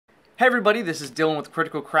Hey everybody, this is Dylan with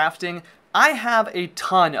Critical Crafting. I have a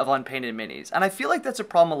ton of unpainted minis, and I feel like that's a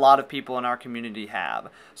problem a lot of people in our community have.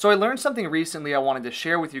 So I learned something recently I wanted to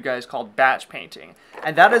share with you guys called batch painting.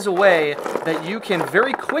 And that is a way that you can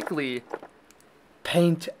very quickly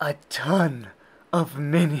paint a ton of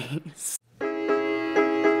minis.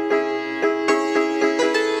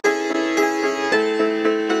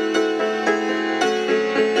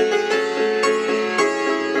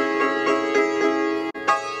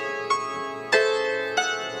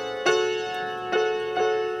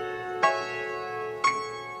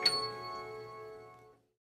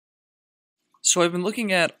 So I've been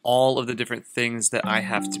looking at all of the different things that I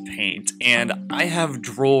have to paint, and I have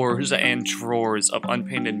drawers and drawers of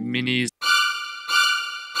unpainted minis,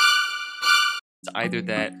 either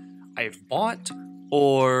that I've bought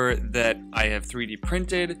or that I have 3D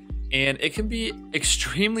printed, and it can be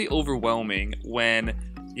extremely overwhelming when,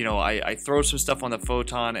 you know, I throw some stuff on the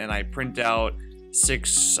Photon and I print out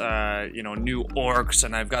 6, new orcs,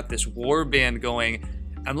 and I've got this Warband going.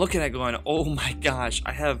 I'm looking at it going, oh my gosh,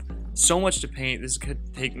 I have so much to paint, this could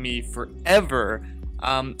take me forever.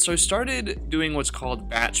 So I started doing what's called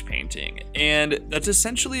batch painting, and that's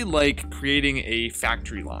essentially like creating a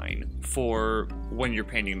factory line for when you're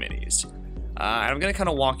painting minis. And I'm going to kind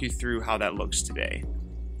of walk you through how that looks today.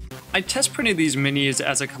 I test printed these minis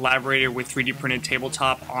as a collaborator with 3D Printed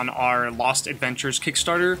Tabletop on our Lost Adventures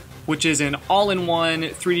Kickstarter, which is an all-in-one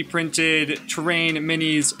 3D printed terrain,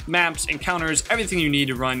 minis, maps, encounters, everything you need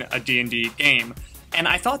to run a D&D game. And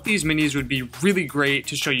I thought these minis would be really great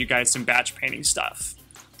to show you guys some batch painting stuff.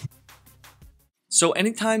 So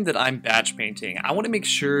anytime that I'm batch painting, I want to make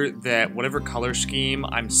sure that whatever color scheme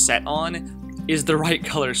I'm set on is the right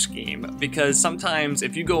color scheme, because sometimes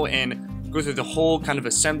if you go through the whole kind of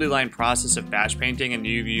assembly line process of batch painting and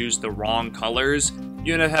you've used the wrong colors,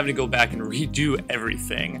 you end up having to go back and redo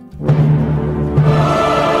everything.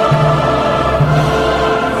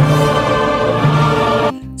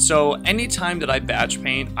 So anytime that I batch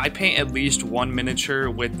paint, I paint at least one miniature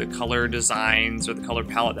with the color designs or the color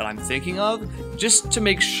palette that I'm thinking of, just to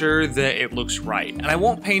make sure that it looks right. And I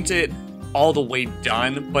won't paint it all the way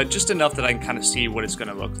done, but just enough that I can kind of see what it's going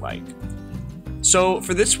to look like. So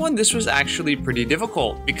for this one, this was actually pretty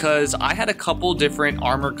difficult because I had a couple different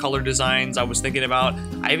armor color designs I was thinking about.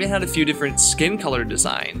 I even had a few different skin color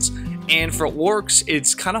designs. And for orcs,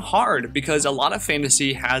 it's kind of hard because a lot of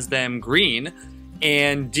fantasy has them green,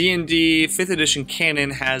 and D&D 5th edition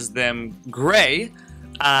canon has them gray.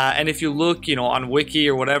 And if you look, on Wiki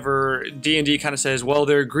or whatever, D&D kind of says, well,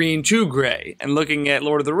 they're green to gray. And looking at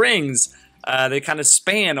Lord of the Rings, they kind of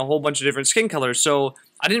span a whole bunch of different skin colors. So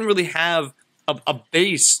I didn't really have a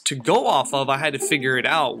base to go off of. I had to figure it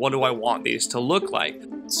out. What do I want these to look like?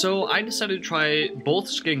 So I decided to try both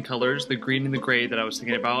skin colors, the green and the gray that I was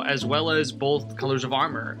thinking about, as well as both colors of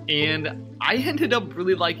armor. And I ended up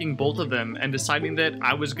really liking both of them and deciding that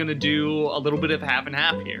I was going to do a little bit of half and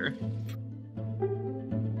half here.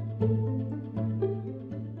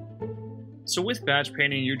 So with batch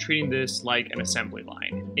painting, you're treating this like an assembly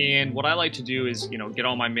line. And what I like to do is, get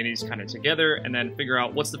all my minis kind of together and then figure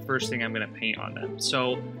out what's the first thing I'm going to paint on them.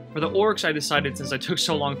 So for the orcs, I decided, since I took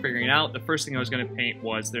so long figuring it out, the first thing I was going to paint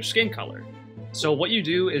was their skin color. So what you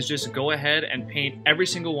do is just go ahead and paint every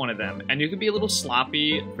single one of them. And you can be a little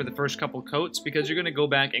sloppy for the first couple coats because you're going to go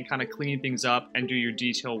back and kind of clean things up and do your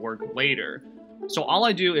detail work later. So all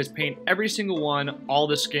I do is paint every single one, all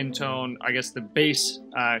the skin tone, I guess the base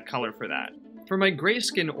color for that. For my gray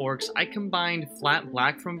skin orcs, I combined flat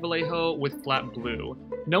black from Vallejo with flat blue,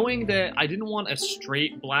 knowing that I didn't want a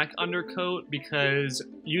straight black undercoat because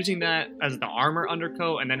using that as the armor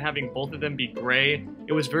undercoat and then having both of them be gray,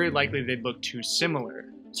 it was very likely they'd look too similar.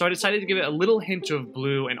 So I decided to give it a little hint of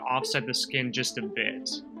blue and offset the skin just a bit.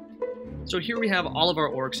 So here we have all of our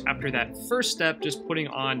orcs after that first step, just putting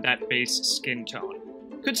on that base skin tone.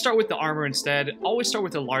 Could start with the armor instead. Always start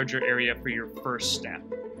with a larger area for your first step.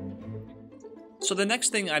 So the next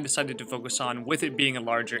thing I decided to focus on, with it being a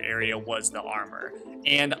larger area, was the armor.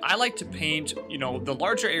 And I like to paint, the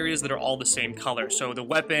larger areas that are all the same color. So the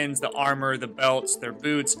weapons, the armor, the belts, their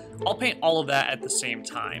boots, I'll paint all of that at the same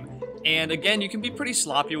time. And again, you can be pretty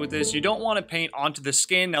sloppy with this. You don't want to paint onto the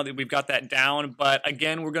skin now that we've got that down. But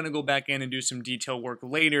again, we're going to go back in and do some detail work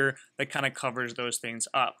later that kind of covers those things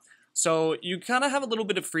up. So you kind of have a little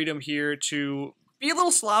bit of freedom here to be a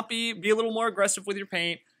little sloppy, be a little more aggressive with your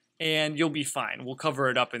paint, and you'll be fine. We'll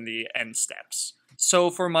cover it up in the end steps.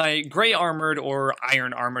 So for my gray armored or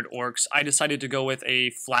iron armored orcs, I decided to go with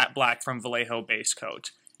a flat black from Vallejo base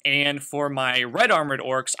coat. And for my red armored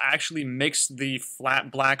orcs, I actually mixed the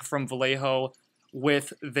flat black from Vallejo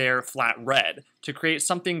with their flat red to create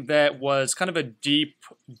something that was kind of a deep,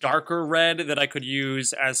 darker red that I could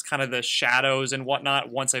use as kind of the shadows and whatnot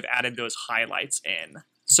once I've added those highlights in.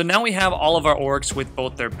 So now we have all of our orcs with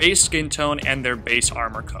both their base skin tone and their base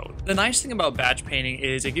armor coat. The nice thing about batch painting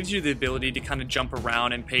is it gives you the ability to kind of jump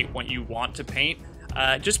around and paint what you want to paint.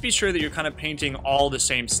 Just be sure that you're kind of painting all the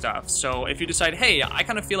same stuff. So if you decide, hey, I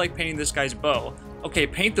kind of feel like painting this guy's bow, okay,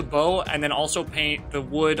 paint the bow and then also paint the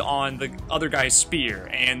wood on the other guy's spear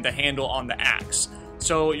and the handle on the axe.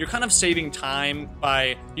 So you're kind of saving time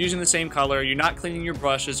by using the same color, you're not cleaning your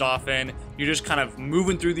brush as often, you're just kind of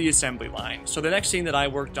moving through the assembly line. So the next thing that I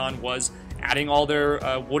worked on was adding all their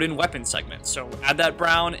wooden weapon segments. So add that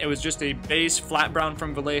brown, it was just a base flat brown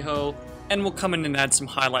from Vallejo, and we'll come in and add some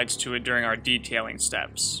highlights to it during our detailing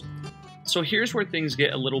steps. So here's where things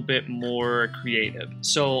get a little bit more creative.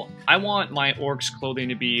 So I want my orcs clothing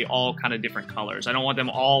to be all kind of different colors. I don't want them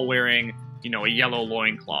all wearing, you know, a yellow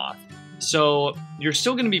loincloth. So you're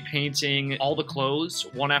still going to be painting all the clothes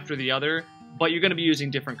one after the other, but you're going to be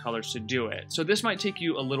using different colors to do it. So this might take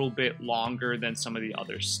you a little bit longer than some of the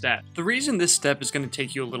other steps. The reason this step is going to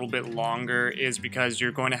take you a little bit longer is because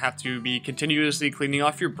you're going to have to be continuously cleaning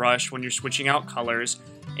off your brush when you're switching out colors.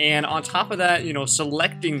 And on top of that, you know,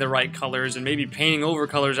 selecting the right colors and maybe painting over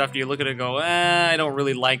colors after you look at it and go, I don't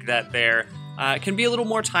really like that there. Can be a little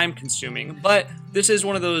more time consuming, but this is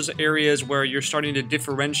one of those areas where you're starting to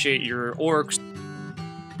differentiate your orcs.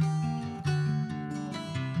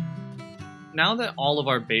 Now that all of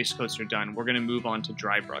our base coats are done, we're going to move on to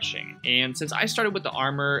dry brushing. And since I started with the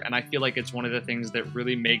armor, and I feel like it's one of the things that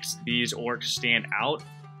really makes these orcs stand out,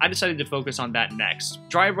 I decided to focus on that next.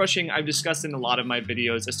 Dry brushing, I've discussed in a lot of my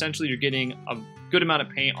videos. Essentially, you're getting a good amount of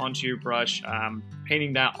paint onto your brush,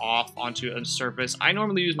 painting that off onto a surface. I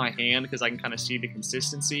normally use my hand because I can kind of see the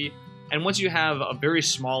consistency. And once you have a very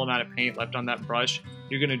small amount of paint left on that brush,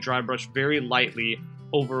 you're going to dry brush very lightly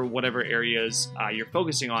over whatever areas you're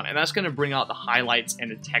focusing on. And that's going to bring out the highlights and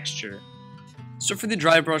the texture. So for the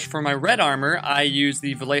dry brush for my red armor, I use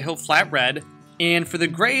the Vallejo Flat Red. And for the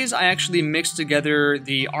grays, I actually mixed together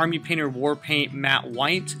the Army Painter War Paint Matte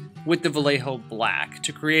White with the Vallejo Black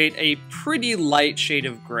to create a pretty light shade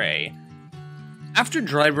of gray. After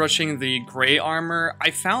dry brushing the gray armor, I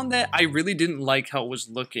found that I really didn't like how it was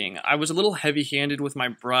looking. I was a little heavy-handed with my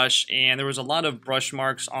brush, and there was a lot of brush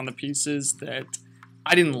marks on the pieces that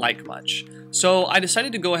I didn't like much. So I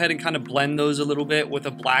decided to go ahead and kind of blend those a little bit with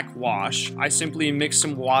a black wash. I simply mixed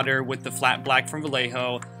some water with the flat black from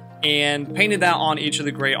Vallejo, and painted that on each of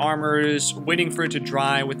the gray armors, waiting for it to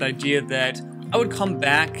dry with the idea that I would come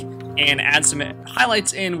back and add some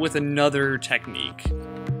highlights in with another technique.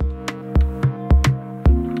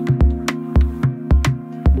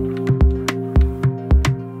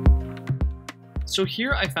 So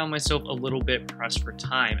here I found myself a little bit pressed for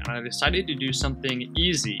time, and I decided to do something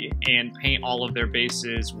easy and paint all of their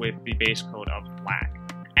bases with the base coat of black.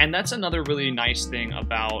 And that's another really nice thing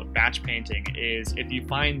about batch painting is if you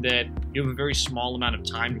find that you have a very small amount of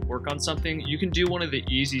time to work on something, you can do one of the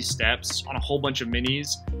easy steps on a whole bunch of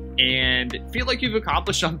minis and feel like you've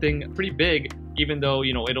accomplished something pretty big, even though,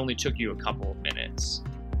 you know, it only took you a couple of minutes.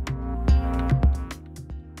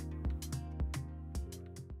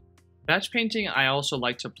 Batch painting, I also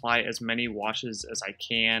like to apply as many washes as I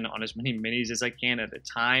can on as many minis as I can at a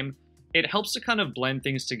time. It helps to kind of blend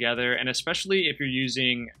things together, and especially if you're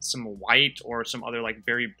using some white or some other like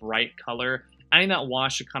very bright color, adding that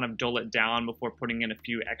wash to kind of dull it down before putting in a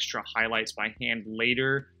few extra highlights by hand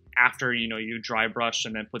later after, you know, you dry brush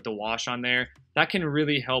and then put the wash on there. That can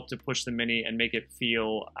really help to push the mini and make it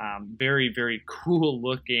feel very, very cool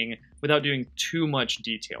looking without doing too much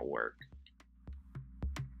detail work.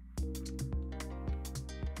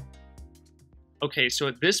 Okay, so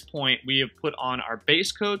at this point, we have put on our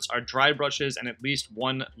base coats, our dry brushes, and at least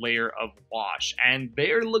one layer of wash. And they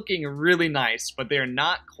are looking really nice, but they are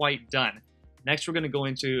not quite done. Next, we're going to go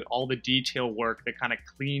into all the detail work that kind of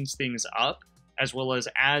cleans things up, as well as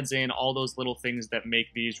adds in all those little things that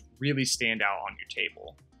make these really stand out on your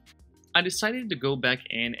table. I decided to go back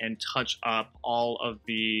in and touch up all of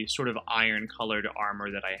the sort of iron colored armor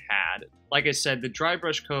that I had. Like I said, the dry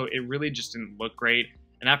brush coat, it really just didn't look great.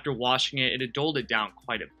 And after washing it, it had dulled it down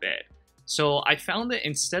quite a bit. So I found that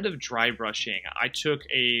instead of dry brushing, I took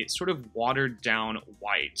a sort of watered down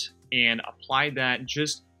white and applied that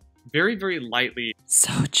just very, very lightly.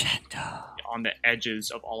 So gentle. On the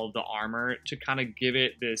edges of all of the armor to kind of give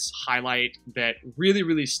it this highlight that really,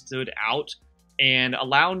 really stood out and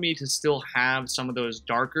allowed me to still have some of those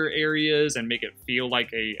darker areas and make it feel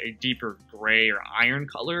like a deeper gray or iron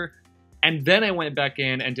color. And then I went back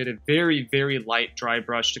in and did a very, very light dry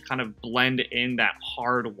brush to kind of blend in that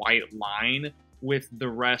hard white line with the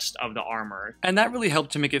rest of the armor. And that really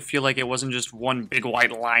helped to make it feel like it wasn't just one big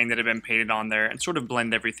white line that had been painted on there, and sort of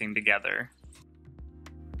blend everything together.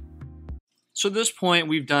 So at this point,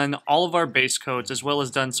 we've done all of our base coats as well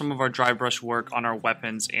as done some of our dry brush work on our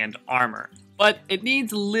weapons and armor. But it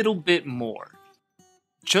needs a little bit more.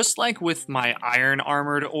 Just like with my iron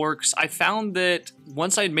armored orcs, I found that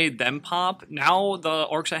once I'd made them pop, now the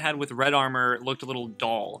orcs I had with red armor looked a little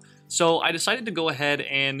dull. So I decided to go ahead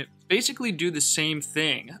and basically do the same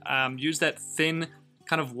thing. Use that thin,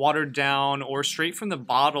 kind of watered down, or straight from the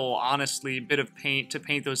bottle, honestly, bit of paint to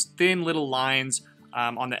paint those thin little lines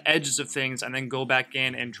on the edges of things, and then go back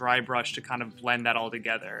in and dry brush to kind of blend that all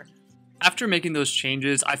together. After making those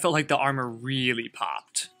changes, I felt like the armor really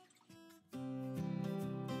popped.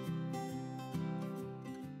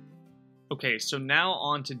 Okay, so now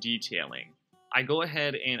on to detailing. I go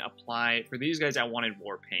ahead and apply, for these guys I wanted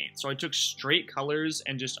war paint. So I took straight colors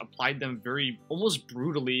and just applied them very, almost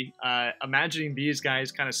brutally, imagining these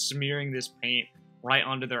guys kind of smearing this paint right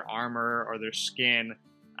onto their armor or their skin.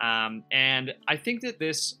 And I think that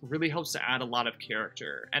this really helps to add a lot of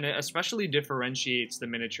character, and it especially differentiates the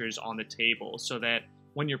miniatures on the table, so that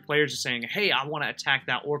when your players are saying, hey, I want to attack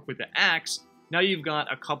that orc with the axe, now you've got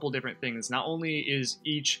a couple different things. Not only is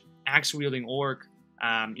each axe-wielding orc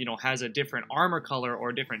has a different armor color or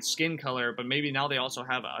a different skin color, but maybe now they also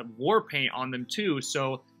have a war paint on them too,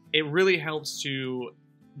 so it really helps to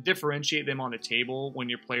differentiate them on the table when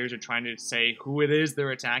your players are trying to say who it is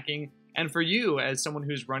they're attacking, and for you as someone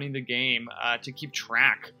who's running the game to keep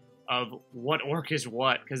track of what orc is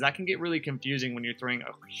what, because that can get really confusing when you're throwing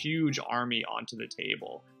a huge army onto the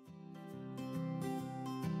table.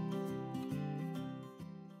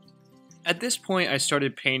 At this point, I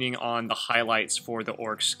started painting on the highlights for the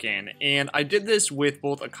orc skin, and I did this with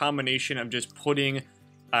both a combination of just putting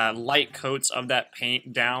light coats of that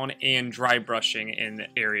paint down and dry brushing in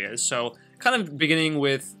areas. So kind of beginning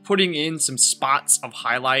with putting in some spots of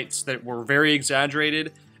highlights that were very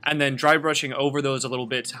exaggerated, and then dry brushing over those a little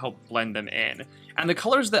bit to help blend them in. And the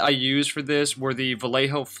colors that I used for this were the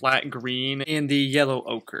Vallejo flat green and the yellow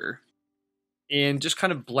ochre, and just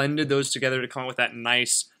kind of blended those together to come up with that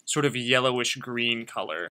nice sort of yellowish green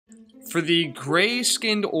color. For the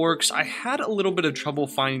gray-skinned orcs, I had a little bit of trouble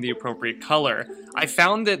finding the appropriate color. I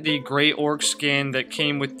found that the gray orc skin that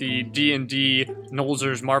came with the D&D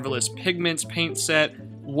Nolzur's Marvelous Pigments paint set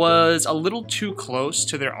was a little too close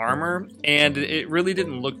to their armor, and it really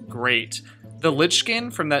didn't look great. The Lich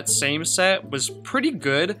skin from that same set was pretty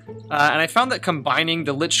good, and I found that combining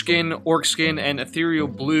the Lich skin, Orc skin, and Ethereal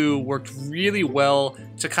Blue worked really well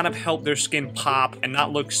to kind of help their skin pop and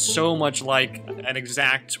not look so much like an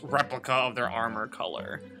exact replica of their armor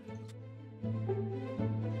color.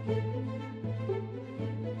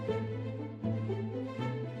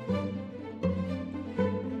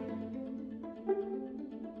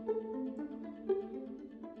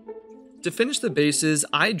 To finish the bases,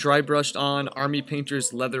 I dry brushed on Army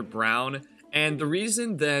Painter's Leather Brown, and the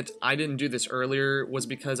reason that I didn't do this earlier was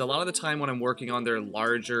because a lot of the time when I'm working on their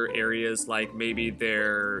larger areas, like maybe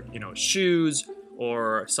their, shoes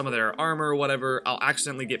or some of their armor or whatever, I'll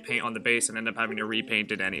accidentally get paint on the base and end up having to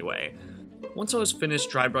repaint it anyway. Once I was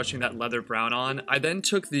finished dry brushing that leather brown on, I then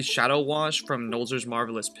took the Shadow Wash from Nolzur's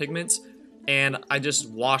Marvelous Pigments, and I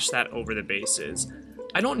just washed that over the bases.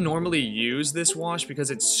 I don't normally use this wash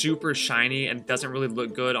because it's super shiny and doesn't really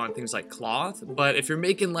look good on things like cloth, but if you're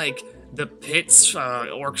making like the pits,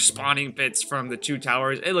 orc spawning pits from the two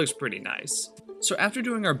towers, it looks pretty nice. So after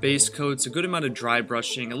doing our base coats, a good amount of dry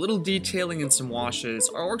brushing, a little detailing, and some washes,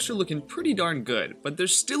 our orcs are looking pretty darn good, but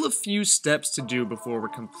there's still a few steps to do before we're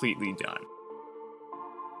completely done.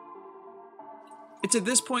 It's at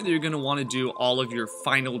this point that you're going to want to do all of your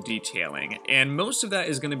final detailing, and most of that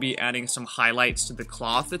is going to be adding some highlights to the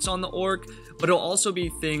cloth that's on the orc, but it'll also be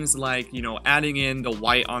things like, adding in the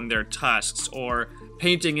white on their tusks, or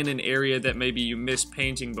painting in an area that maybe you missed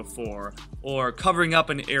painting before, or covering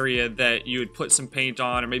up an area that you would put some paint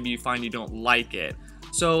on, or maybe you find you don't like it.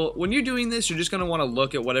 So when you're doing this, you're just going to want to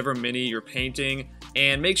look at whatever mini you're painting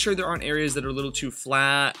and make sure there aren't areas that are a little too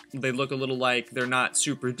flat, they look a little like they're not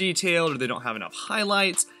super detailed, or they don't have enough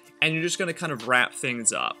highlights, and you're just going to kind of wrap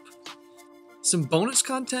things up. Some bonus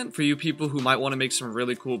content for you people who might want to make some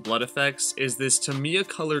really cool blood effects is this Tamiya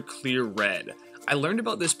Color Clear Red. I learned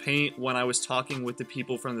about this paint when I was talking with the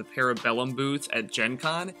people from the Parabellum booth at Gen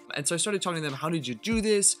Con, and so I started talking to them, how did you do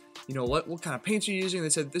this? What kind of paints are you using? They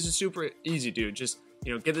said, this is super easy, dude. Just,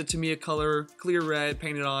 get the Tamiya Color Clear Red,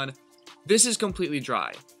 paint it on, This is completely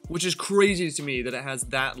dry, which is crazy to me that it has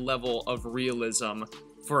that level of realism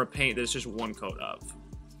for a paint that's just one coat of.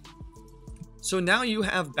 So now you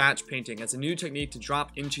have batch painting as a new technique to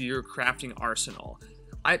drop into your crafting arsenal.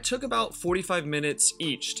 It took about 45 minutes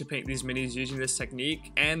each to paint these minis using this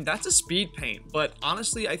technique, and that's a speed paint, but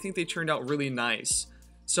honestly I think they turned out really nice.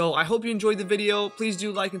 So I hope you enjoyed the video. Please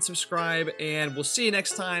do like and subscribe, and we'll see you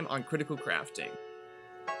next time on Critical Crafting.